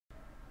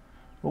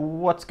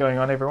What's going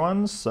on,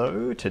 everyone?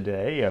 So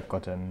today I've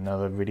got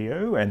another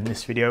video, and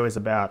this video is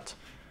about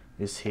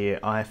this here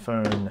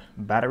iPhone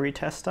battery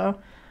tester.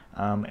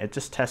 It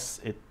just tests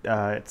it.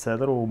 It's a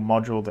little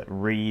module that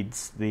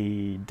reads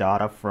the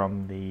data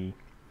from the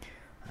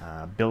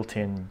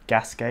built-in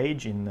gas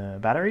gauge in the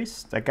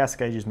batteries. The gas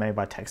gauge is made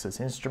by Texas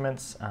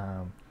Instruments.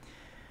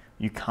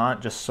 You can't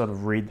just sort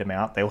of read them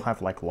out. They'll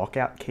have like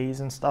lockout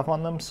keys and stuff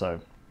on them, so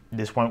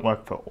this won't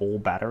work for all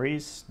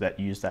batteries that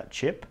use that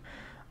chip.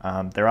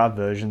 There are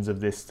versions of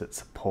this that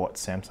support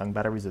Samsung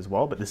batteries as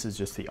well, but this is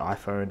just the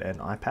iPhone and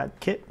iPad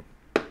kit.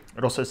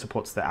 It also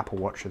supports the Apple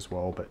Watch as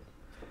well, but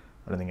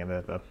I don't think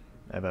I've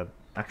ever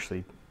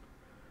actually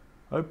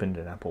opened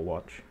an Apple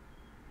Watch.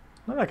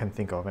 Not that I can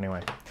think of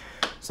anyway.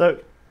 So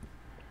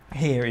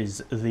here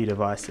is the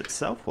device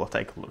itself. We'll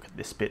take a look at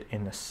this bit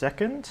in a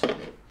second.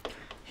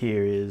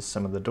 Here is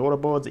some of the daughter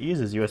boards. It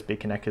uses USB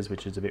connectors,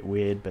 which is a bit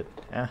weird, but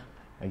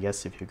I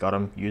guess if you've got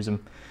them, use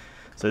them.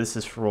 So this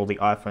is for all the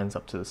iPhones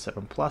up to the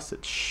 7 Plus.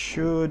 It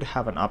should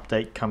have an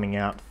update coming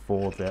out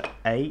for the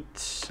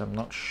 8. I'm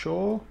not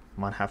sure.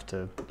 Might have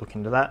to look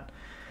into that.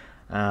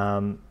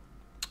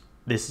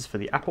 This is for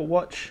the Apple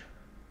Watch.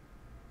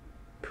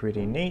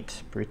 Pretty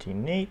neat, pretty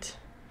neat.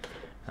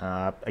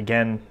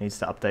 Again, needs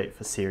to update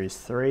for Series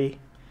 3.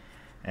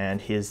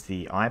 And here's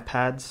the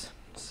iPads.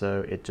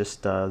 So it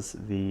just does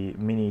the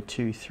Mini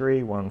 2,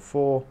 3, 1,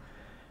 4.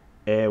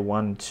 Air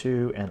 1,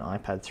 2, and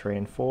iPad 3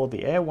 and 4.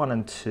 The Air 1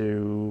 and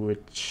 2,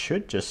 it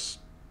should just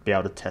be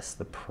able to test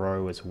the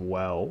Pro as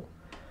well.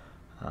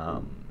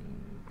 I'm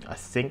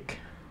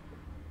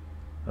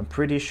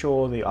pretty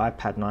sure the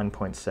iPad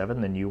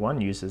 9.7, the new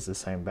one, uses the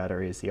same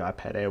battery as the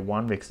iPad Air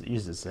 1 because it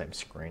uses the same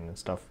screen and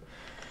stuff.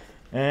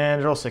 And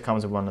it also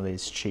comes with one of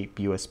these cheap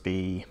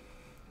USB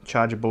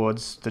charger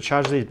boards. To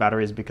charge these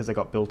batteries, because they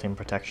got built-in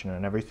protection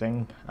and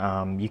everything,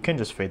 you can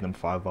just feed them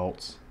 5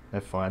 volts.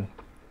 They're fine.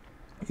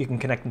 You can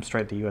connect them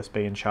straight to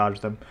USB and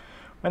charge them.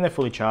 When they're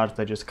fully charged,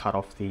 they just cut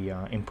off the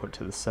input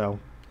to the cell.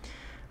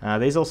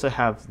 These also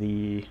have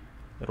the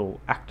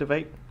little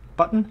activate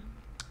button,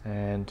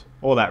 and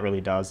all that really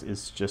does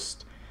is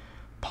just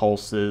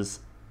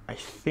pulses, I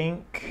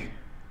think,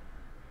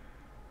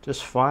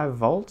 just 5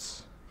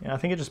 volts. Yeah, I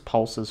think it just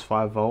pulses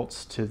 5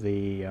 volts to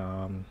the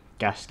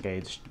gas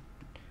gauge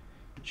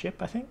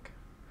chip, I think.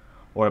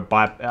 Or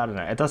I don't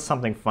know, it does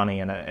something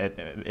funny, and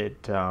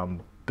it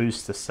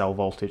boost the cell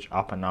voltage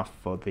up enough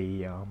for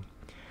the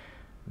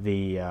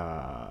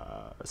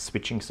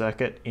switching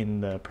circuit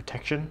in the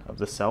protection of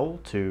the cell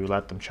to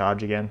let them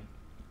charge again.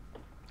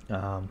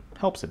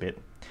 Helps a bit.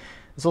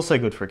 It's also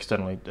good for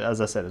externally, as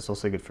I said, it's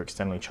also good for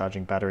externally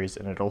charging batteries,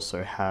 and it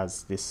also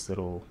has this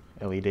little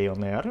LED on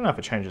there. I don't know if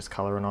it changes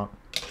color or not.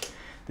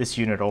 This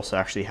unit also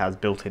actually has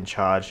built-in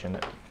charge, and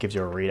it gives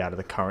you a readout of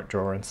the current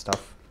drawer and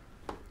stuff.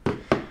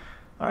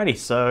 Alrighty,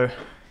 so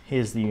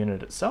here's the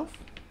unit itself.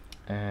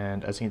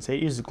 And as you can see,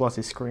 it uses a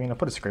glossy screen. I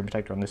put a screen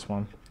protector on this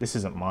one. This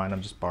isn't mine,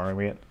 I'm just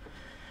borrowing it.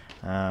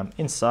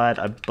 Inside,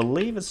 I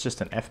believe it's just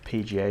an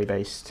FPGA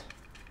based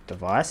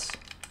device.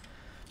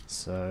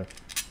 So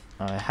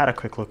I had a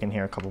quick look in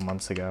here a couple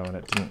months ago, and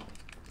it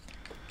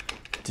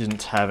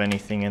didn't have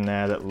anything in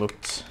there that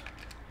looked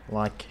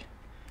like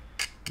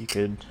you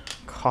could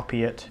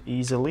copy it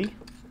easily.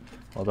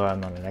 Although I'm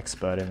not an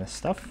expert in this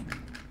stuff,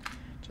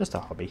 just a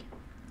hobby.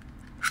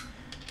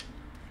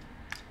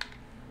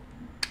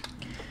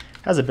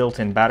 Has a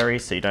built-in battery,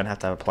 so you don't have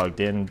to have it plugged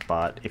in,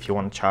 but if you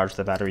want to charge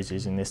the batteries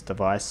using this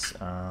device,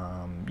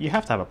 you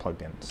have to have it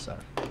plugged in, so,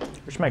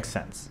 which makes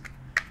sense.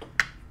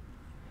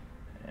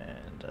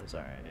 And as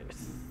I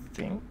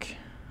think,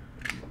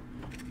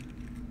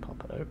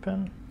 pop it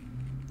open.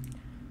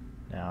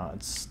 Now,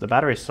 the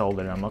battery's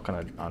soldered, and I'm not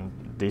going to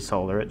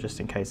desolder it just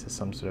in case there's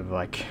some sort of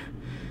like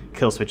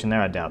kill switch in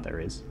there. I doubt there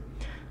is.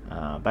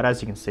 But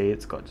as you can see,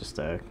 it's got just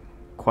a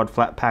quad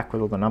flat pack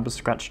with all the numbers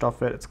scratched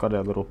off it. It's got a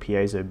little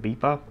piezo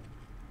beeper.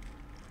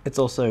 It's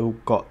also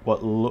got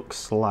what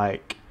looks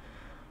like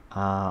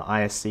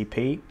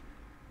ICSP,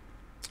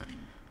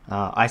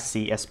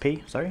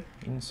 sorry,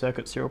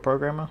 in-circuit serial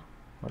programmer,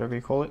 whatever you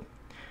call it.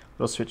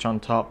 Little switch on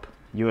top,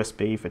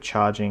 USB for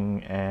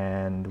charging,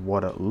 and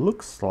what it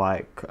looks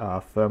like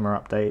firmware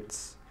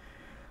updates.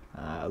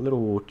 A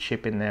little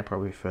chip in there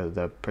probably for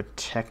the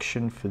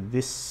protection for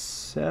this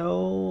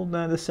cell.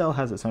 No, the cell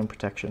has its own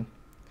protection.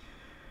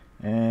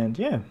 And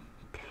yeah,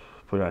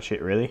 pretty much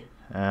it really.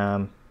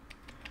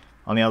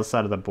 On the other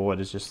side of the board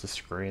is just the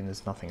screen.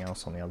 There's nothing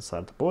else on the other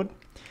side of the board.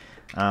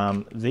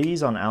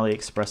 These on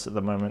AliExpress at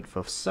the moment,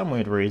 for some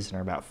weird reason,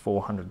 are about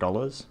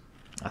 $400.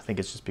 I think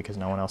it's just because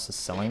no one else is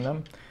selling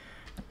them.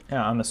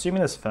 Now, I'm assuming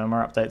there's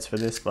firmware updates for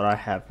this, but I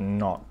have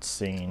not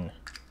seen.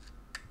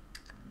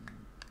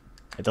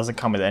 It doesn't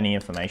come with any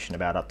information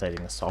about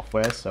updating the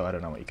software, so I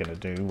don't know what you're going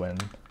to do when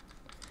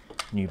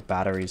new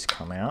batteries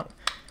come out.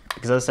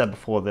 Because as I said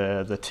before,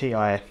 the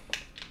TI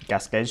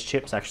gas gauge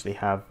chips actually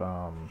have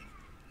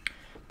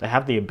they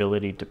have the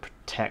ability to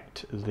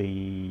protect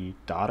the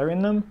data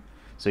in them,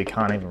 so you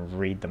can't even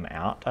read them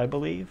out, I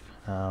believe.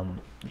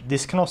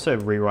 This can also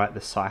rewrite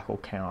the cycle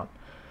count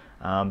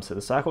So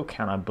the cycle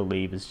count, I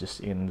believe, is just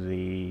in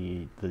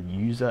the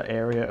user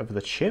area of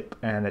the chip,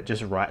 and it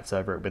just writes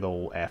over it with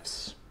all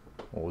Fs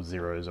or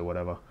zeros or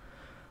whatever.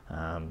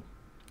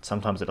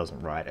 Sometimes it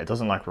doesn't write. It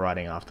doesn't like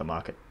writing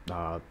aftermarket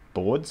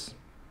boards.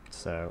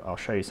 So I'll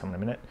show you some in a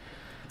minute.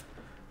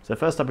 So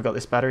first up, we've got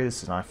this battery.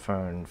 This is an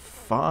iPhone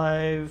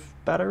 5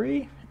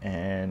 battery,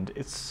 and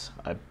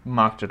I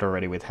marked it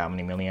already with how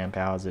many milliamp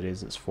hours it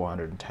is. It's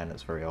 410.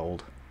 It's very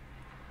old,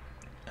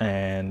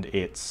 and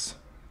it's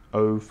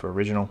O for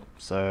original.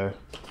 So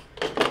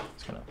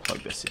just gonna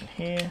plug this in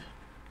here.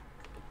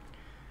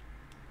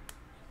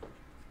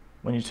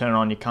 When you turn it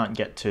on, you can't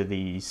get to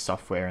the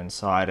software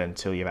inside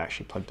until you've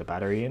actually plugged the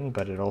battery in,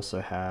 but it also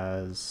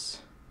has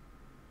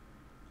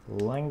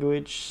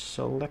language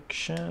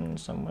selection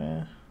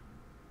somewhere,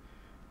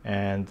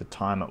 and the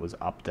time it was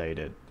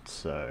updated.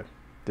 So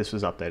this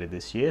was updated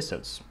this year, so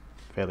it's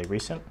fairly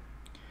recent.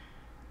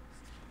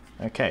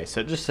 Okay,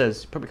 so it just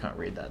says, you probably can't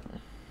read that,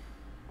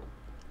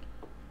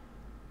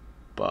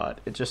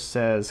 but it just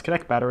says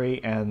connect battery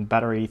and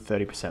battery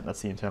 30%.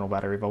 That's the internal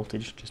battery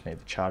voltage. Just need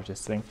to charge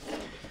this thing.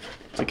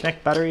 To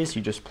connect batteries,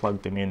 you just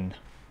plug them in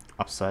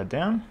upside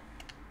down.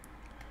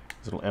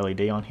 There's a little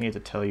LED on here to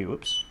tell you,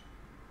 oops,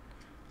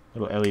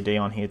 little LED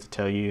on here to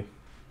tell you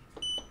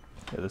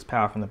that there's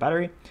power from the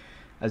battery.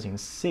 As you can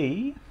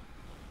see,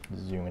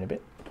 zoom in a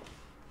bit.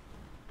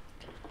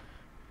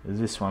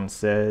 This one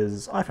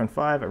says iPhone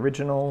 5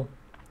 original,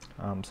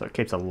 so it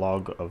keeps a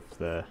log of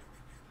the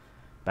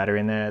battery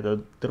in there.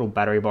 The little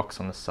battery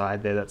box on the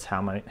side there, that's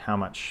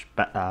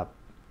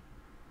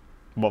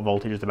what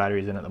voltage the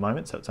battery is in at the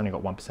moment, so it's only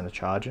got 1% of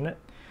charge in it.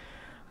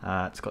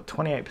 It's got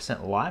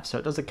 28% life, so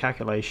it does a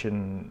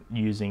calculation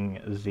using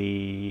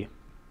the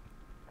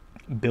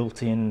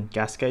built-in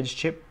gas gauge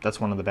chip. That's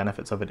one of the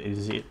benefits of it,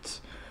 is it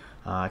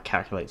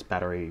calculates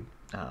battery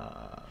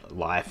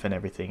life and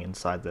everything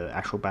inside the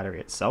actual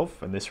battery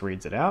itself, and this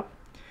reads it out.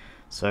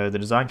 So the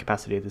design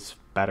capacity of this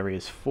battery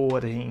is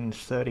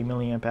 1430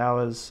 milliamp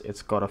hours.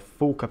 It's got a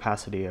full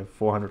capacity of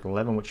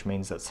 411, which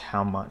means that's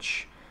how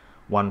much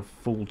one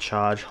full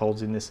charge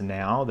holds in this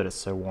now that it's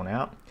so worn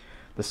out.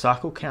 The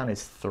cycle count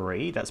is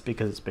 3. That's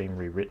because it's being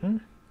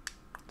rewritten.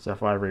 So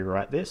if I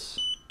rewrite this,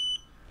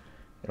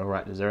 it'll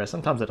write to 0.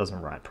 Sometimes it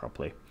doesn't write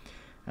properly.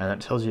 And it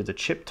tells you the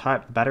chip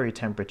type. Battery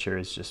temperature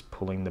is just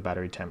pulling the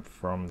battery temp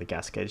from the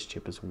gas gauge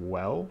chip as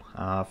well.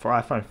 For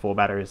iPhone 4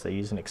 batteries, they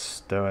use an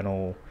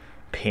external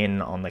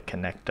pin on the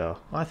connector.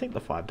 I think the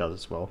 5 does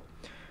as well.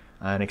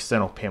 An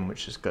external pin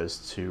which just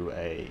goes to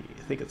I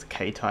think it's a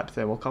K-type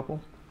thermocouple.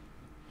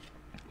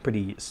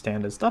 Pretty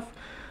standard stuff.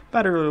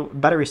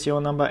 Battery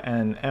serial number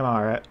and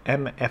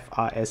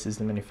MFRS is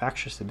the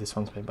manufacturer, so this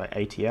one's made by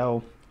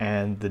ATL,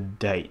 and the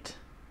date.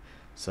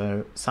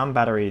 So some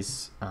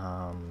batteries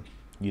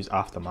use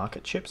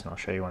aftermarket chips, and I'll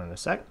show you one in a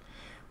sec,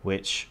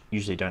 which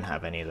usually don't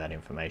have any of that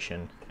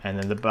information. And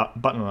then the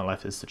button on the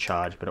left is to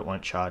charge, but it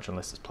won't charge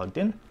unless it's plugged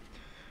in.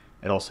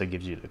 It also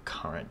gives you the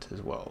current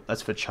as well.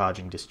 That's for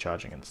charging,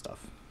 discharging and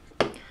stuff.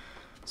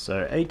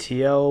 So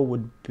ATL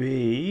would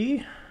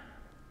be,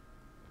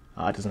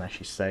 it doesn't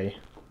actually say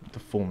the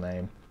full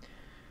name.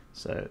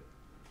 So,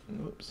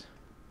 whoops.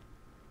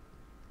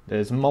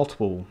 There's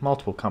multiple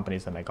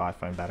companies that make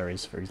iPhone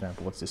batteries. For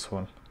example, what's this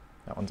one?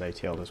 That one's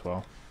ATL as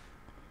well.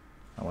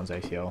 That one's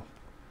ATL.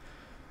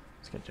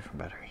 Let's get a different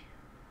battery.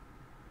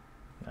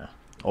 No,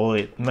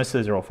 most of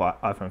these are all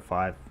iPhone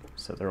 5,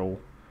 so they're all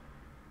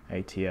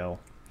ATL.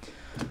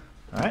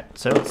 All right,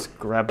 so let's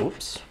grab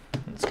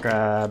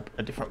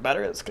a different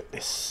battery. Let's get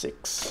this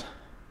 6.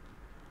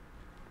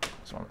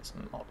 This one that's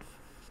not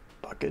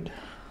bucketed.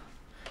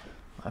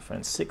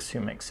 iPhone 6, who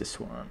makes this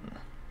one?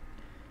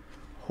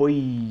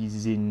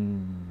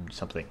 Hoisin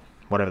something,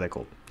 whatever they're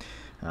called.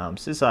 So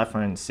this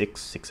iPhone 6,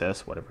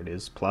 6S, whatever it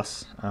is,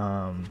 plus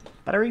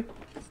battery.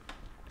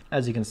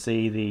 As you can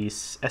see, the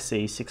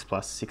SE 6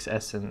 Plus,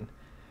 6S and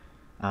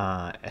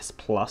S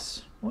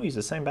Plus all use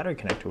the same battery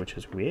connector, which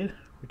is weird,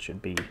 which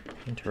should be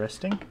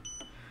interesting.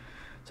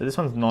 So this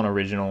one's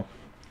non-original,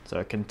 so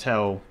I can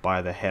tell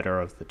by the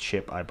header of the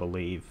chip, I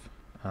believe,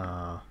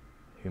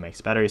 who makes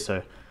the battery.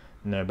 So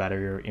no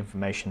battery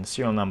information. The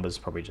serial number is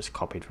probably just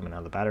copied from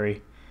another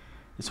battery.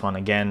 This one,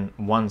 again,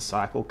 1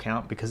 cycle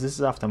count. Because this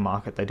is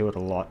aftermarket, they do it a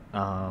lot.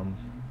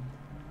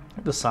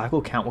 The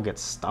cycle count will get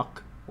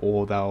stuck,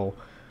 or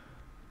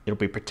it'll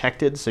be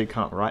protected so you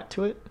can't write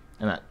to it,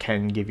 and that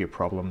can give you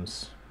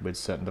problems with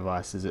certain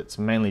devices. It's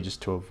mainly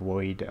just to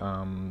avoid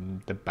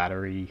the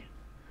battery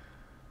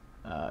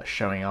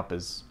showing up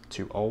as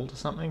too old or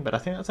something, but I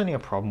think that's only a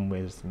problem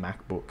with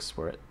MacBooks,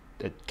 where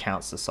it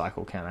counts the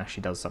cycle count,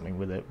 actually does something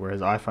with it,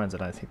 whereas iPhones, I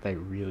don't think they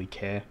really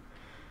care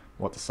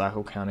what the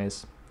cycle count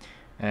is.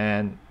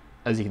 And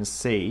as you can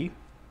see,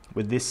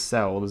 with this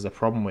cell, there's a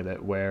problem with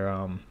it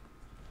where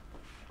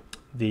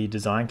the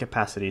design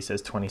capacity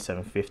says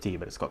 2750,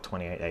 but it's got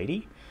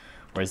 2880,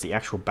 whereas the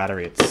actual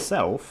battery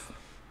itself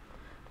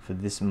for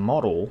this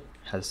model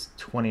has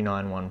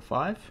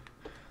 2915.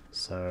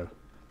 So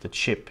the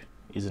chip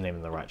isn't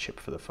even the right chip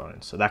for the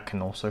phone. So that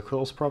can also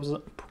cause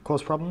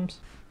problems.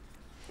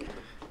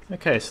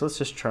 Okay, so let's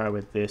just try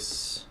with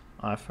this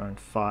iPhone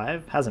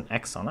 5. Has an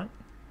X on it.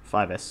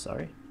 5S,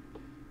 sorry.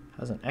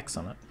 Has an X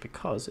on it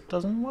because it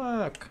doesn't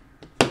work.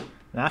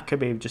 Now that could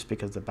be just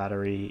because the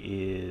battery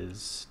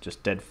is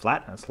just dead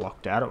flat and it's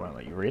locked out. It won't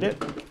let you read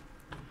it.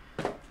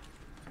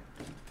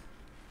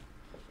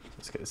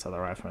 Let's get this other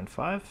iPhone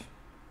 5.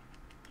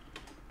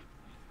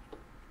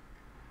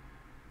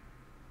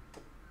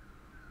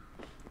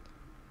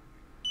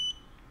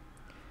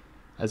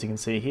 As you can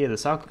see here, the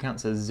cycle count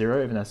says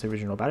 0, even though it's the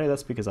original battery.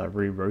 That's because I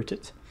rewrote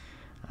it.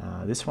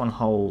 This one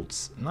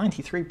holds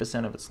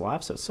 93% of its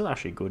life, so it's still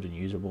actually good and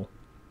usable.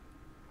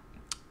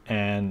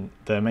 And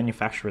the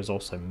manufacturer is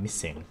also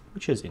missing,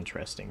 which is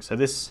interesting. So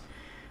this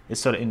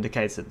sort of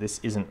indicates that this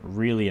isn't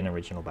really an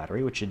original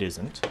battery, which it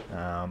isn't.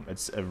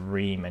 It's a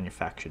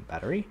remanufactured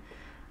battery.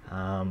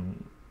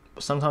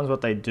 Sometimes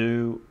what they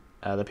do,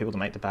 the people that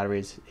make the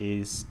batteries,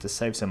 is to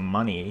save some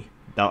money,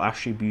 they'll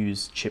actually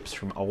use chips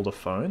from older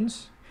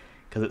phones,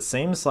 because it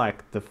seems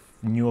like the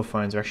newer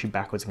phones are actually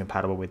backwards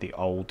compatible with the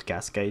old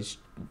gas gauge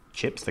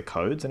chips, the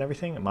codes and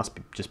everything. It must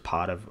be just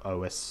part of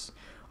iOS.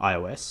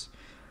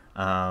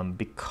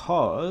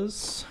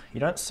 Because you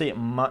don't see it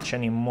much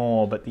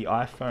anymore, but the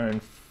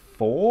iPhone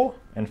 4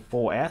 and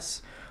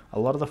 4S, a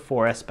lot of the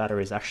 4S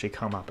batteries actually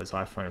come up as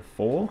iPhone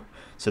 4,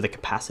 so the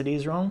capacity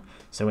is wrong.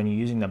 So when you're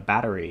using the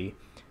battery,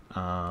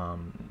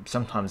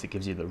 sometimes it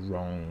gives you the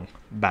wrong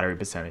battery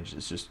percentage.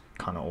 It's just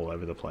kind of all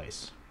over the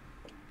place.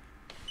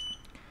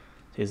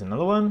 Here's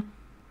another one.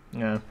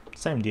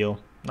 Same deal,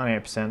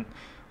 98%.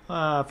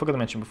 I forgot to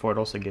mention before, it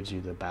also gives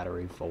you the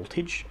battery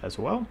voltage as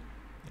well.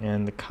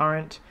 And the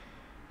current,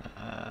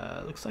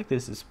 looks like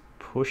this is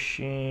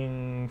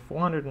pushing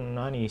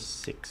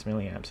 496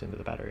 milliamps into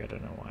the battery. I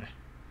don't know why.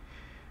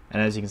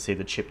 And as you can see,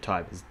 the chip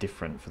type is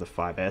different for the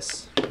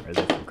 5S, whereas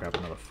if you grab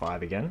another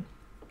 5 again.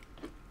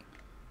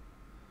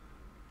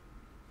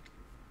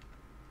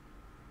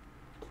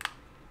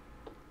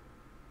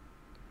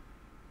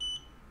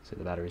 So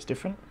the battery is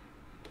different,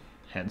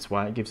 hence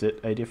why it gives it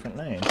a different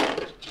name.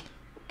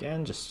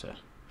 Again, just to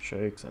show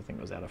you, because I think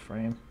it was out of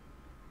frame.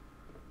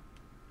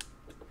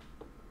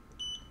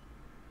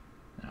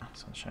 No,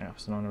 this one's showing up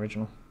as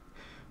non-original.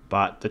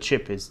 But the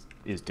chip is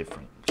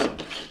different. So,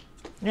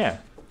 yeah.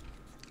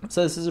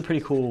 So this is a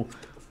pretty cool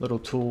little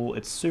tool.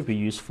 It's super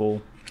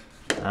useful.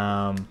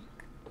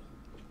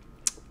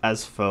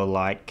 As for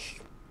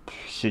like,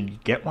 should you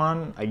get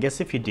one? I guess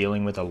if you're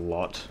dealing with a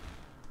lot,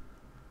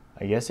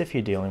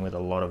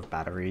 of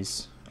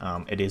batteries,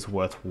 it is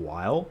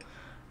worthwhile.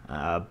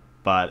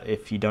 But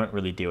if you don't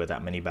really deal with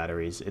that many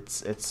batteries,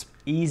 it's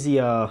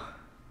easier.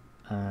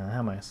 How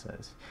am I say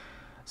this?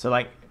 So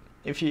like,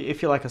 if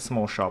you're like a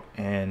small shop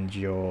and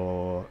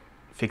you're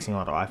fixing a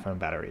lot of iPhone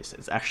batteries,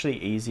 it's actually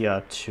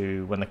easier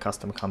to, when the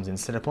customer comes in,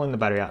 instead of pulling the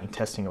battery out and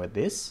testing it with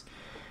this,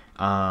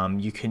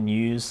 you can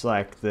use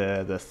like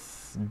the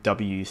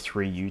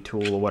W3U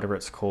tool or whatever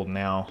it's called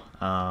now,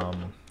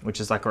 which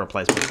is like a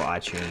replacement for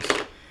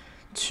iTunes,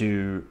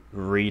 to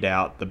read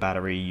out the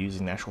battery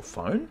using the actual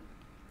phone.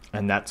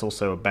 And that's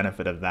also a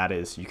benefit of that,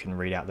 is you can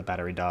read out the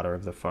battery data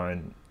of the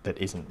phone that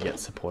isn't yet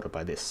supported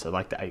by this. So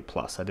like the 8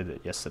 Plus, I did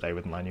it yesterday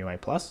with my new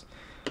 8 Plus.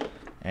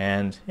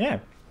 And yeah,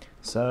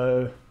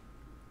 so,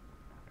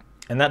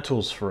 and that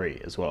tool's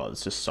free as well.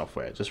 It's just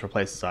software. It just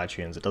replaces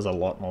iTunes. It does a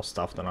lot more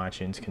stuff than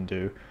iTunes can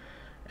do.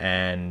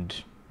 And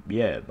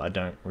yeah, I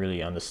don't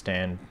really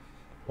understand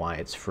why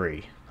it's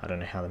free. I don't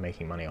know how they're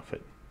making money off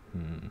it.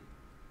 And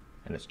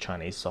it's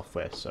Chinese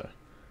software, so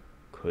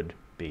could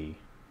be,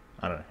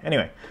 I don't know.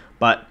 Anyway,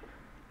 but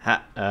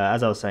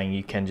as I was saying,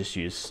 you can just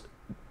use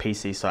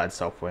PC side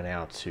software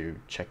now to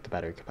check the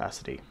battery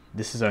capacity.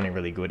 This is only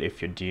really good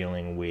if you're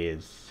dealing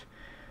with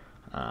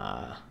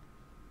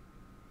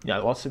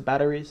lots of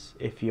batteries.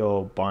 If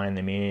you're buying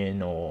them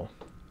in, or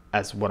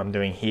as what I'm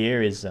doing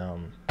here is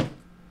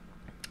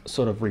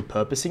sort of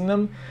repurposing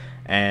them,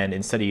 and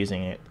instead of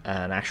using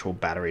an actual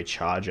battery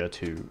charger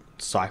to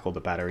cycle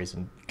the batteries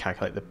and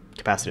calculate the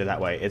capacity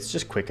that way, it's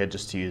just quicker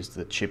just to use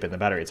the chip in the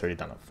battery. It's already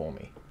done it for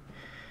me.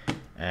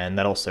 And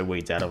that also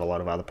weeds out of a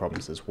lot of other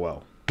problems as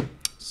well.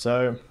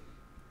 So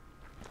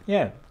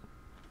yeah,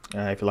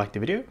 if you liked the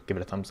video, give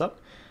it a thumbs up.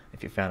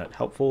 If you found it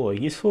helpful or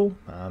useful,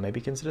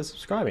 maybe consider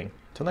subscribing.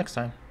 Until next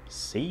time,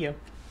 see ya.